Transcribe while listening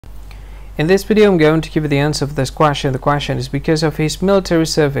In this video, I'm going to give you the answer of this question. The question is, because of his military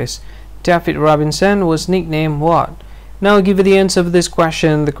service, David Robinson was nicknamed what? Now I'll give you the answer of this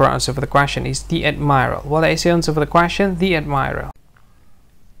question. The correct answer for the question is the Admiral. What is the answer for the question? The Admiral.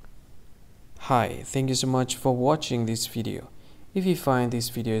 Hi, thank you so much for watching this video. If you find this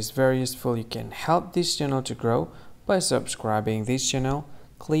video is very useful, you can help this channel to grow by subscribing this channel.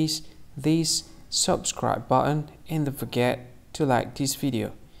 Please this subscribe button and don't forget to like this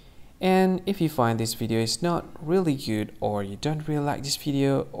video. And if you find this video is not really good, or you don't really like this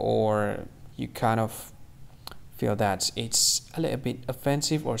video, or you kind of feel that it's a little bit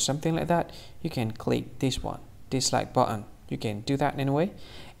offensive or something like that, you can click this one, dislike button. You can do that anyway.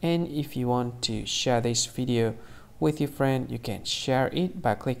 And if you want to share this video with your friend, you can share it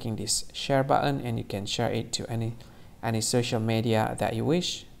by clicking this share button, and you can share it to any social media that you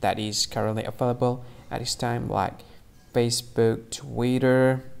wish that is currently available at this time, like Facebook,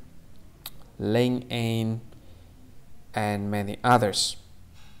 Twitter, LinkedIn, and many others,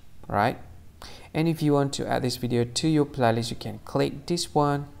 right? And if you want to add this video to your playlist, you can click this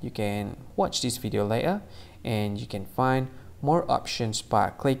one. You can watch this video later, and you can find more options by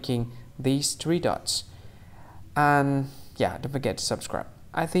clicking these three dots. And yeah, don't forget to subscribe.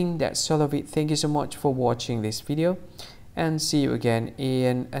 I think that's all of it. Thank you so much for watching this video, and see you again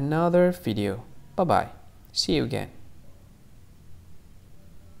in another video. Bye bye. See you again.